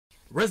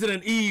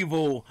Resident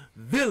Evil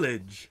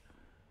Village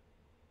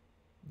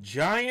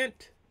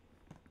Giant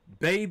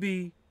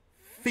Baby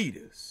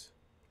Fetus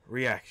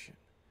reaction.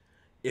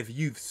 If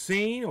you've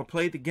seen or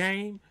played the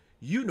game,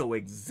 you know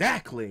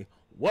exactly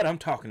what I'm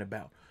talking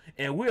about.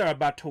 And we are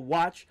about to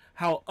watch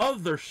how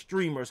other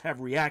streamers have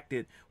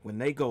reacted when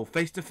they go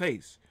face to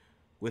face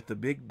with the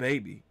big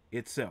baby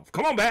itself.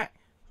 Come on back.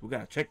 We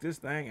gotta check this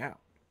thing out.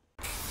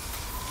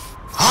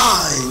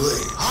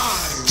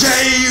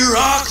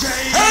 J-Rocc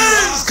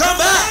has come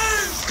back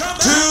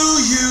to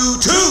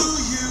YouTube.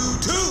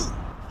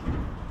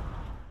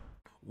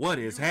 What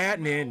is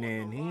happening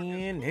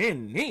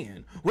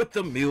in with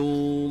the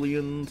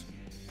millions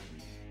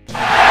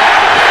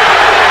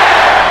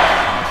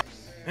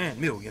and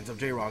millions of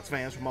J-Rocc's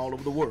fans from all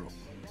over the world?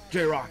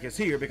 J-Rocc is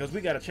here because we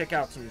got to check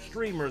out some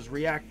streamers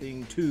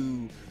reacting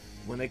to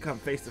when they come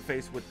face to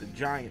face with the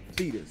giant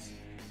fetus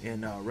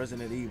in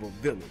Resident Evil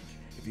Village.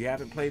 If you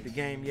haven't played the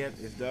game yet,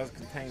 it does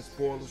contain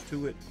spoilers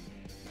to it.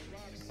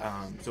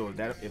 So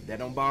if that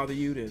don't bother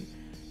you, then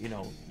you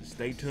know,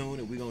 stay tuned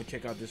and we're gonna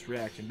check out this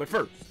reaction. But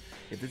first,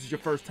 if this is your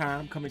first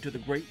time coming to the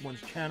Great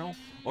Ones channel,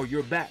 or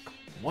you're back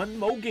one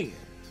more again,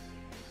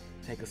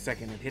 take a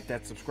second and hit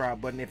that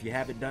subscribe button. If you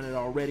haven't done it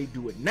already,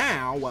 do it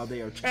now while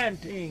they are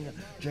chanting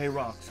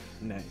J-Rocc's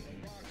name.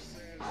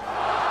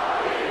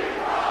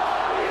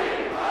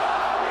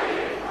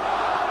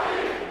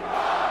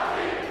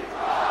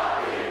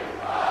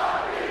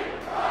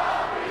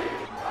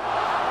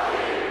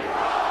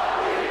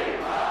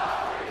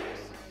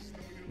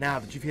 Now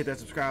that you've hit that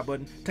subscribe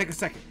button, take a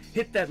second,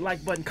 hit that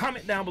like button,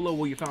 comment down below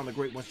where you found the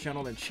Great Ones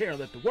channel, and share.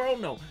 Let the world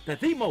know that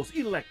the most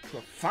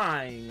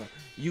electrifying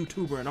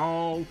YouTuber in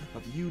all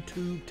of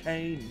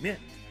YouTube-tainment,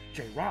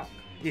 J-Rocc,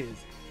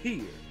 is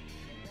here.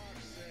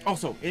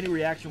 Also, any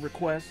reaction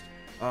requests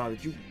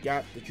that you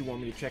got that you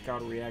want me to check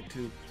out or react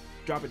to,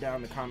 drop it down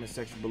in the comment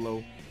section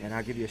below, and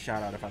I'll give you a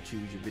shout out if I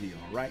choose your video,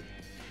 alright?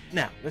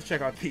 Now, let's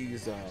check out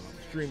these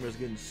streamers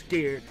getting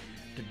scared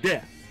to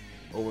death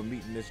over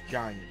meeting this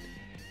giant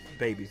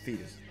baby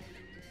fetus.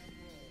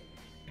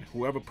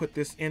 Whoever put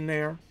this in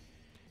there,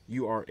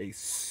 you are a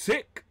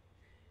sick,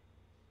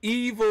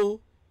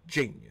 evil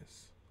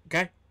genius.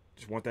 Okay?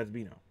 Just want that to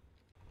be known.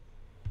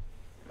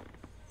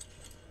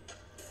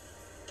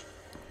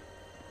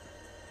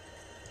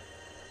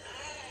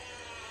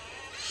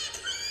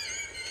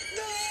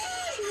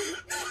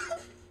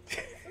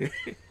 I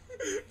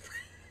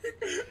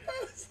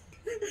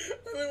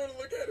don't want to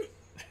look at it.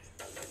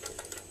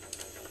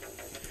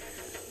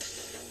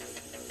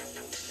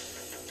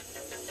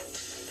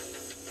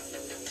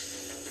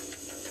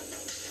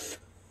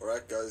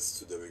 Alright guys,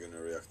 today we're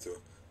gonna react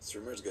to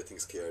streamers getting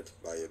scared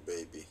by a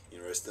baby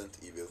in Resident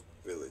Evil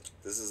Village.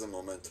 This is a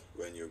moment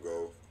when you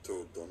go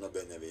to Donna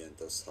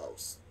Beneviento's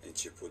house and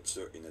she puts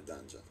you in a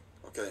dungeon.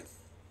 Okay,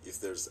 if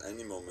there's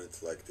any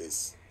moment like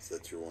this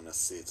that you wanna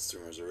see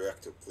streamers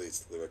react to,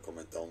 please leave a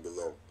comment down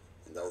below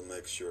and I'll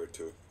make sure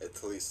to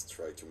at least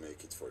try to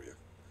make it for you.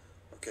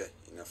 Okay,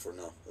 enough for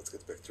now, let's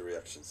get back to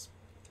reactions.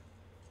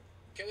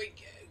 Can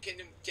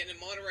the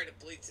moderator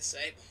please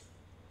disable?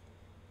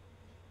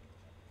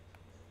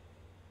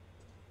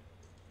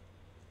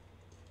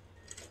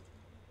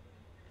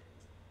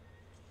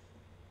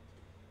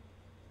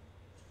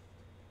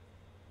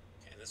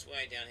 This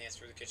way, down here,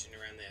 through the kitchen,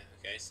 around there.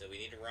 Okay, so we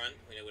need to run.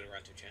 We know where to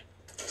run to, Chan.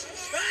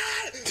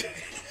 Ah!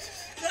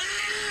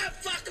 Ah!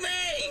 Fuck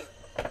me!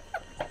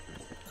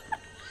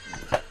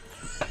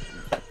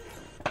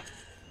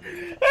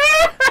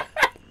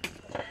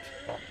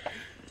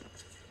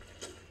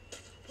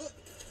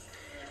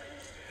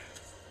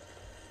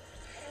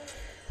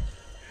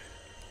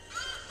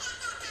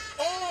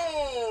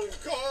 Oh,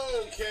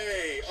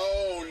 okay.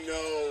 Oh,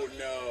 no,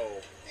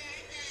 no.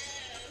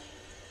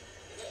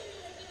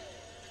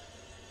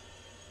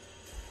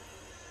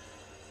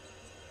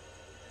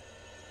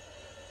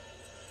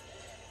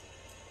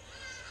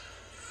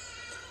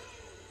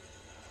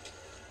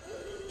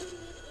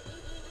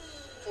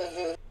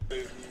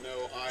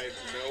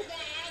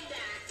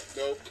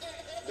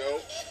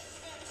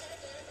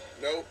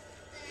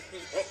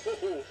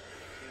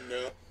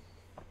 No.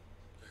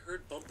 I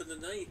heard bump in the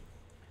night.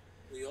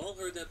 We all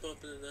heard that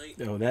bump in the night.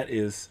 Yo, that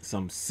is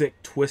some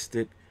sick,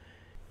 twisted,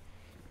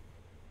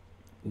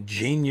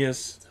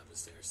 genius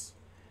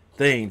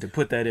thing to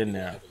put that in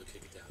there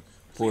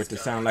for it to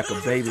sound like a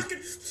baby.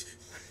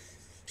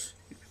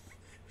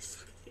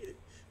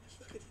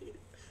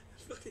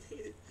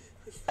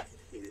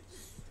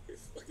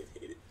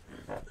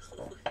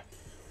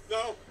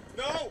 No,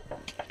 no!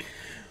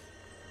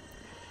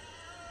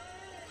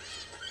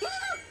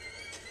 Ah!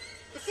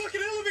 The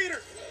fucking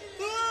elevator!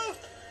 Ah!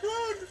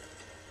 Run!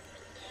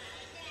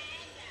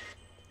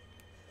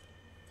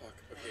 Fuck,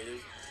 okay,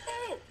 there's...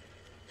 Oh!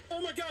 Oh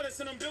my god, it's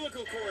an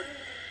umbilical cord!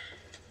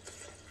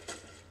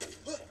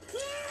 Ah!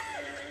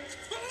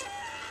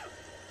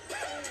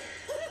 Ah!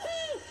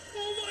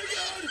 Oh my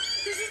god!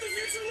 This is the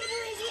future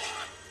liberals'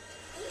 lot!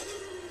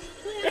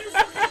 Bro, are you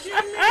fucking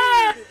kidding me?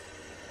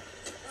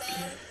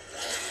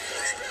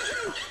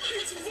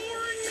 It's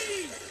boring me!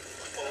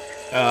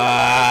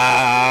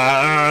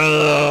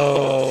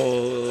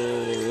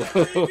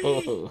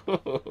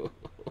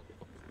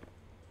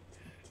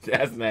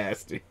 That's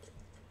nasty.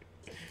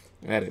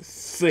 That is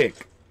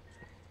sick.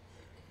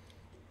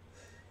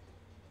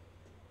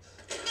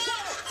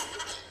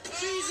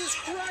 Jesus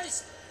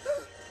Christ!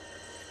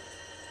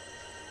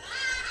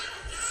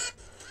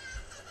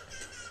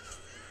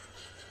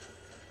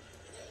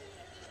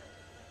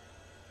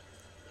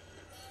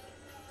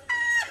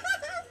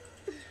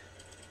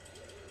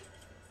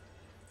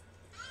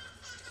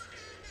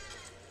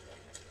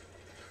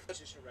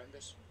 This is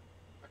horrendous.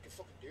 I can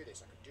fucking do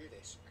this. I can do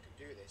this. I can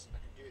do this. I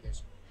can do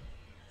this.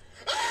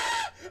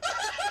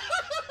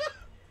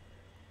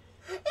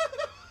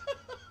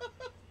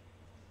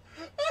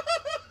 What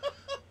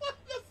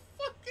the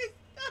fuck is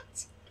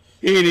that?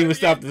 He didn't even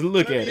stop to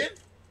look at it.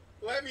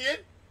 Let me in.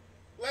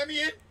 Let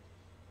me in.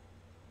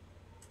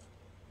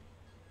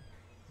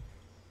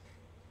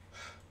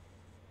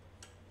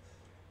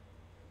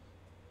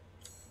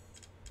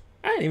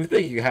 I didn't even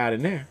think you could hide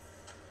in there.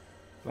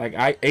 Like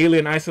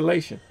alien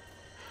isolation.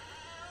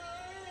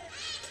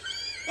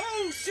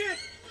 Oh shit!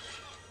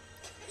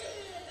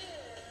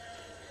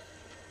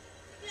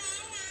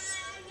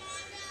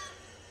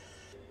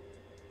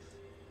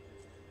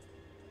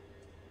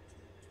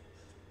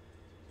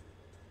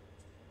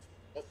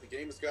 Well, the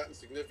game has gotten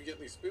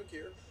significantly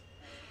spookier.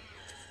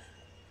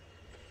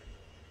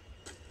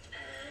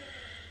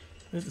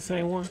 Is it the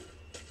same one?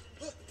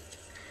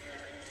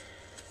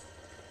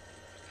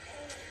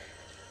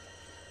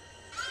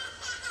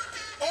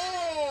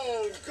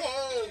 Oh,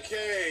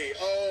 okay.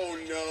 Oh,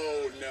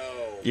 no,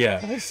 no. Yeah,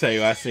 I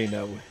say I seen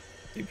that one.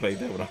 He played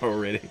that one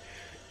already.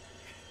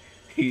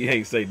 He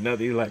ain't say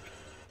nothing. He's like,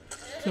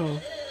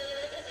 so.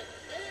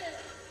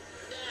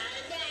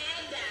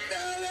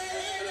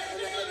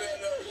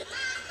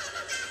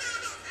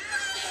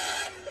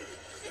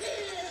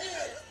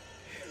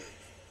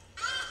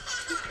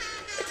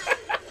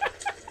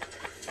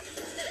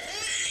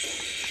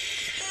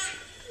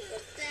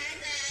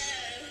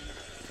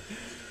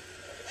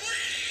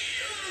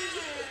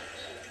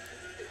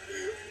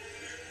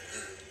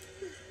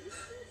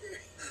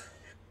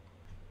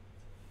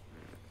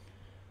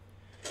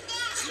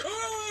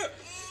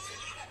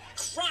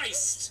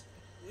 Christ!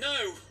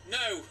 No,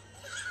 no,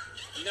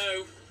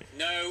 no,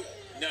 no,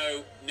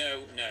 no,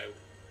 no, no.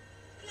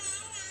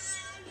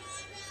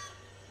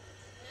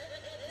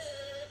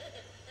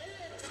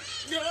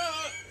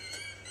 Ah!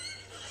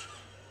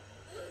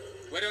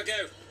 Where do I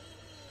go?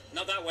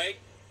 Not that way.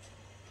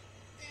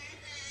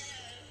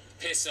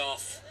 Piss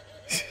off.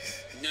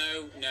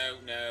 No, no,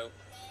 no.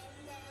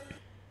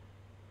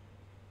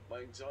 My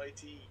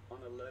anxiety on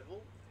a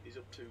level is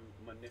up to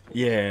my nipple.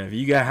 Yeah, if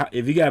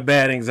you got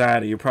bad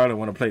anxiety, you probably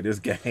want to play this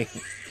game. It's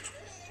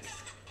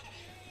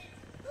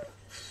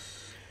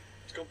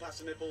gone past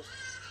the nipples.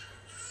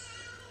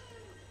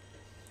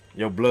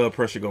 Your blood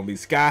pressure gonna be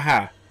sky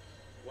high.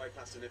 Way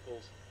past the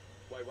nipples.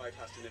 Way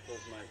past the nipples,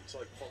 mate. It's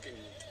like fucking,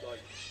 like,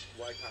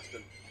 way past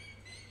them.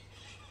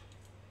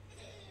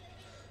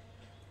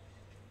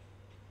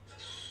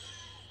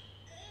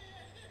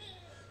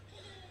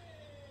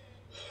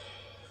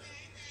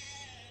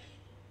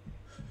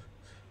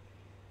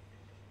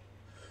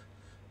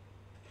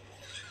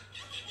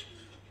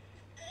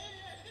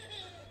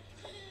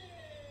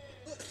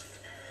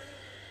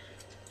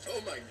 Oh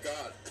my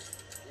god.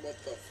 What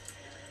the? I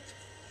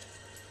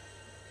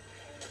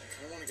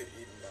don't want to get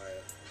eaten by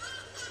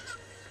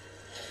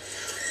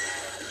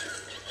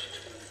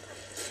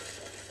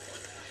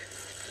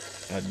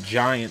it. A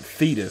giant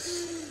fetus.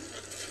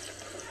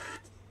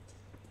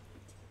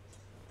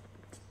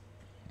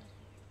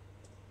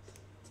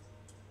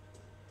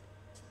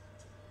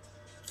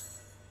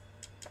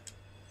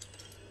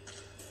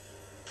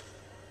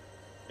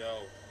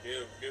 No, no, no,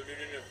 no, no,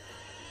 no.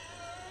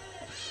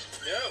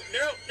 No,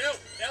 no, no!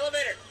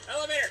 Elevator!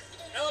 Elevator!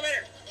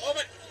 Elevator!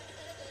 Open!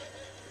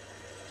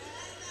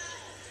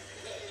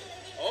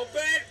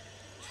 Open!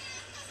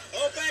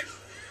 Open!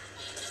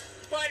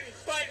 Button!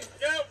 Button!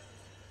 No!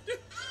 No!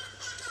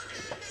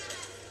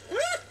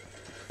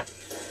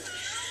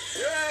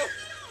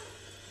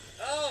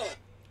 Oh!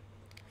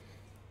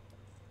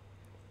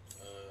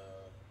 I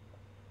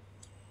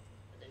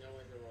think I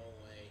went the wrong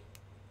way.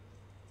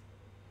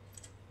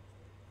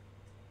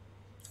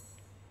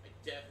 I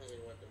definitely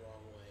went the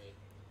wrong way.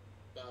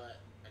 But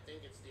I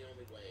think it's the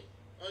only way.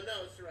 Oh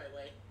no, it's the right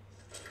way.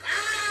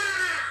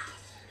 Ah!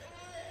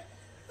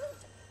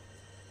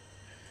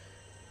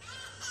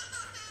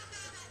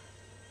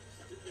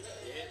 Stupid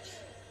bitch.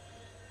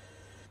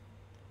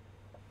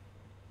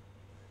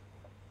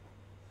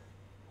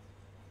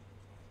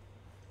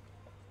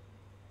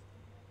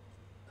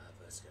 I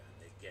was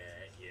gonna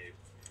get you.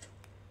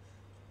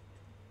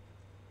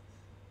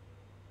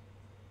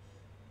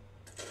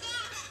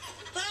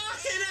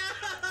 Fucking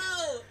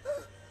hell!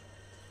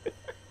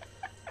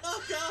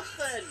 Fuck off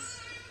then!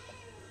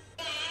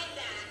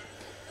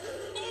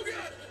 Oh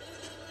god!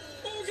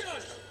 Oh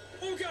god!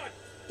 Oh god!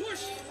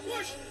 Push!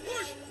 Push!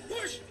 Push!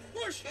 Push!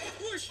 Push!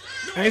 Push!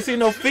 No! I ain't seen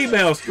no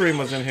female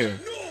screamers in here.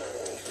 No!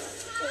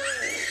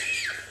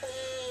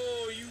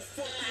 Oh, you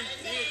fucking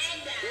bitch!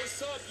 What's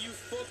What's up, you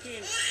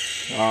fucking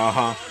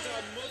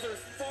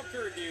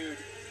motherfucker, dude?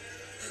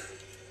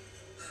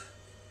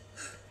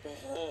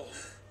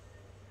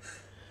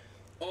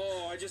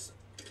 Oh, I just...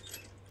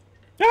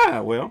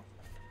 Ah, well.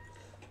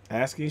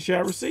 Asking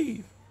shall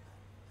receive.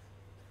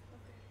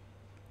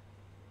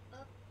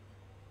 Up.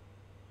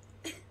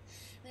 Make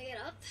it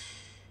up.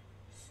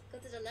 Go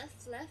to the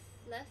left, left,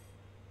 left.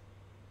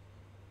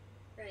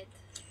 Right.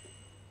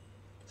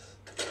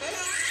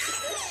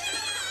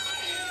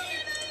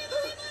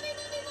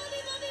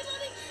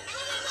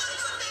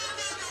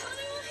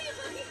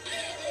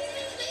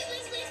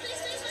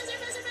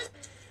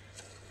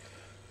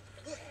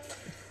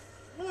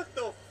 What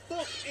the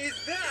fuck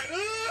is that?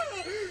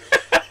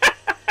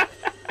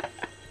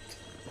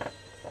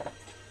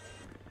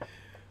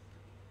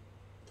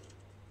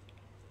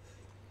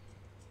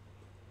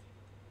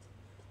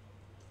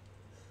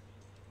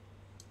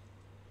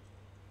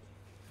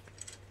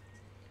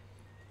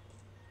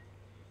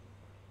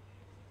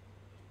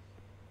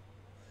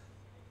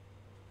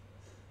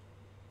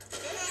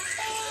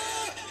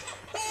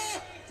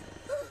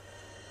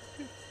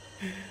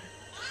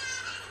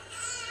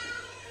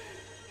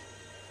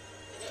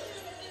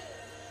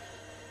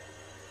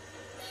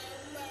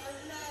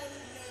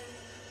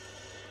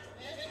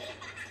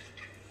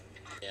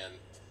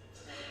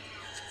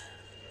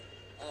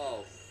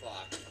 Oh,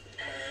 fuck.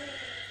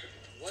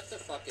 What the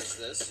fuck is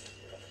this?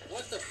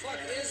 What the fuck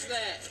is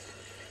that?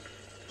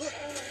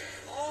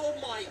 Oh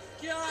my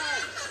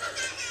god!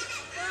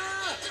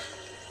 Ah!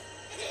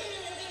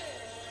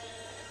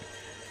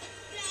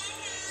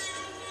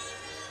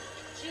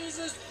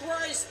 Jesus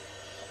Christ!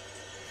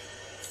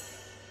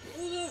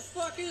 Who the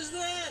fuck is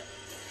that?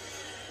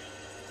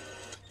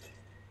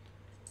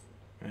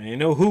 I ain't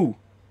know who.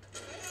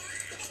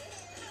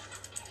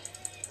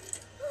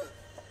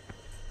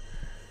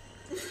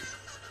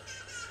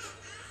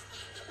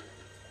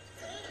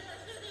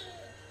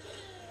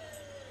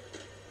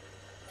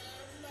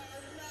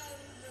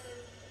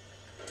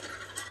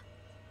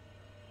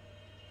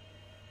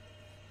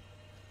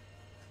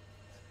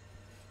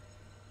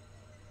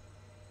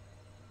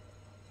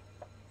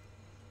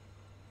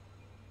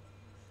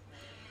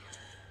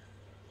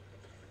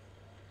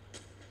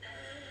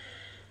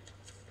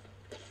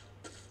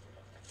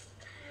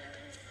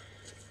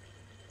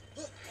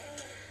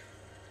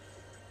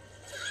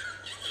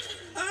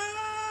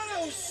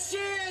 Oh,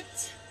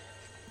 shit!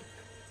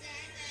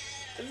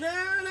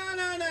 No, no,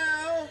 no,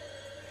 no!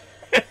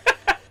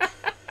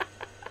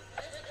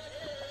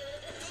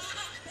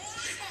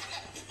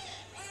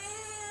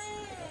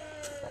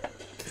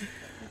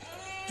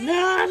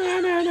 No, no,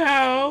 no,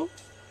 no.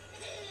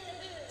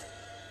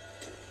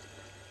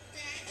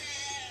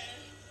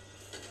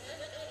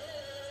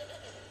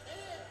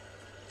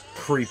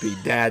 Creepy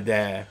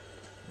dada.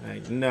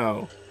 Like,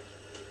 no.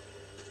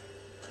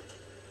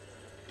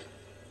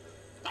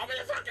 Open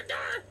the fucking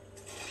door!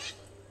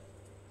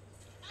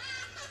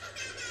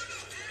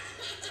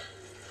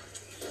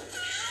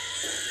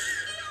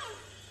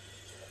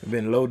 You've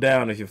been low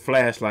down if your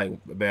flashlight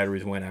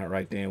batteries went out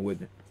right then,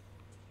 wouldn't it?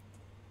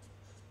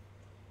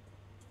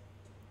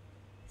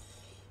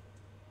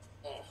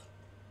 Oh.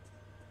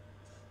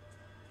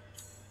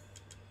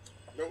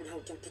 No, no,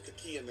 don't put the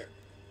key in there.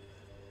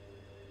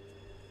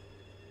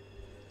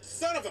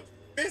 Son of a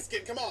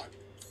biscuit, come on!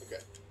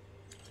 Okay.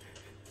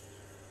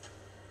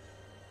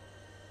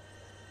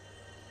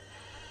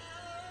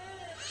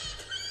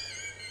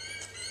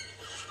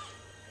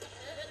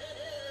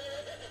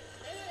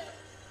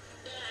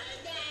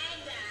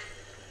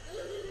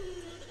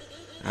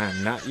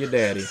 I'm not your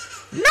daddy.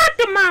 Not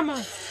the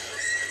mama.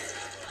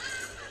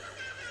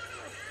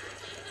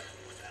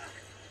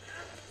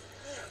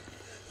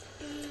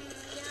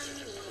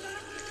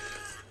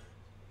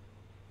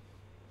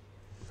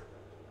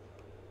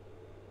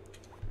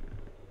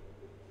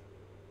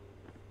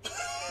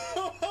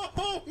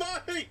 Oh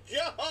my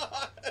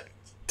god!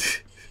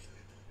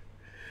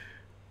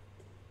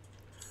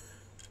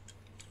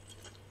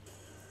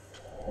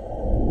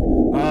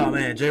 Oh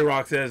man,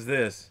 J-Rocc says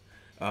this.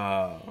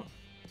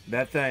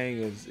 That thing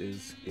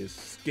is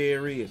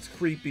scary, it's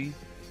creepy,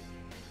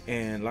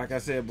 and like I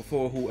said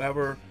before,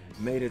 whoever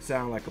made it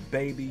sound like a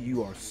baby,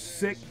 you are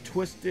sick,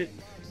 twisted,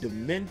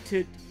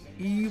 demented,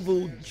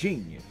 evil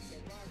genius.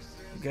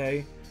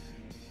 Okay?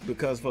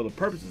 Because for the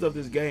purposes of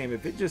this game,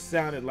 if it just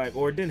sounded like,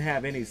 or it didn't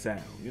have any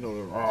sound, you know,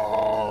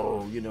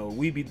 oh, you know,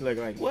 we'd be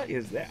like, what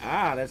is that?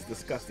 Ah, that's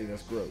disgusting,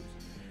 that's gross.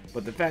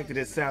 But the fact that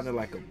it sounded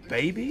like a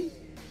baby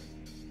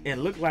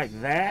and looked like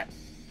that,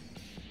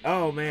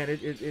 oh man,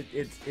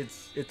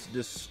 it's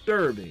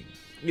disturbing.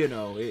 You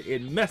know,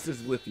 it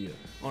messes with you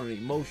on an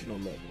emotional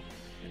level,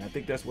 and I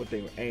think that's what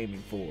they were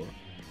aiming for.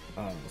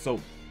 So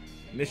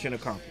mission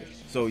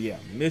accomplished. So yeah,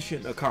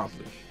 mission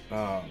accomplished.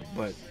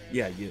 But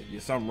yeah,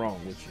 you're something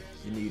wrong with you.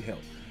 You need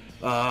help.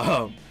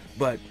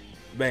 But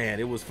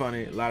man, it was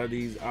funny. A lot of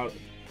these.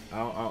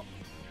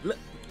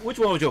 Which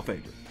one was your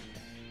favorite?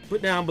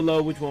 Put down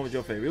below which one was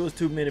your favorite. It was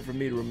too many for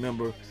me to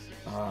remember.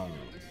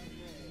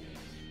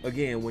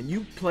 again, when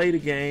you play the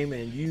game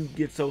and you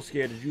get so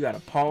scared that you gotta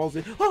pause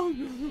it,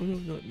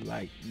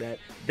 like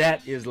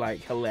that is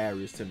like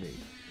hilarious to me.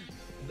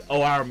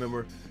 Oh, I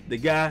remember the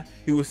guy.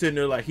 He was sitting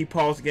there like he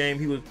paused the game.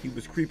 He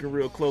was creeping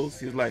real close.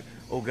 He was like,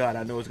 "Oh God,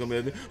 I know it's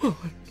gonna be. Oh,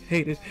 I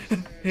hate it, I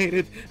hate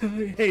it,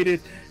 I hate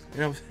it."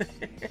 And I was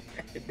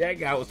that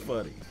guy was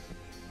funny.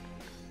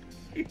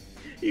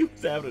 He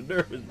was having a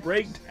nervous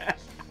breakdown.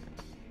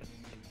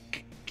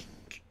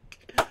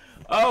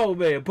 Oh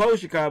man,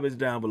 post your comments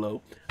down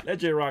below. Let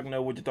J-Rocc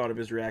know what you thought of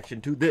his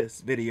reaction to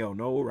this video.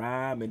 No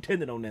rhyme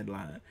intended on that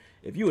line.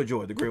 If you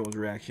enjoyed the Great One's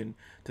reaction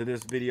to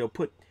this video,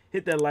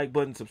 hit that like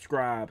button,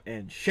 subscribe,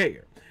 and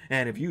share.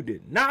 And if you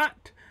did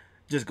not,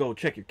 just go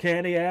check your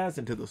candy ass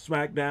into the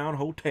SmackDown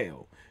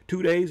Hotel.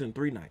 2 days and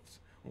 3 nights.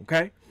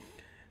 Okay?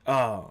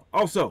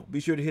 Also, be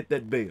sure to hit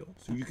that bell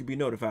so you can be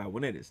notified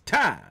when it is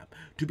time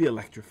to be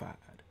electrified.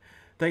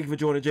 Thank you for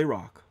joining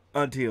J-Rocc.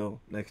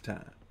 Until next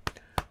time.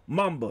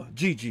 Mamba,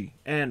 Gigi,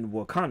 and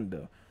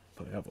Wakanda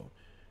forever.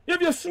 If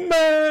you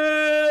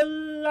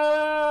smell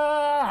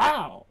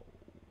how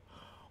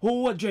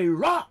what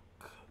J-Rocc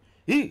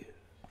is.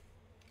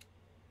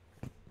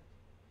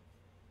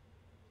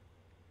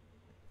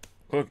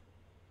 Cook.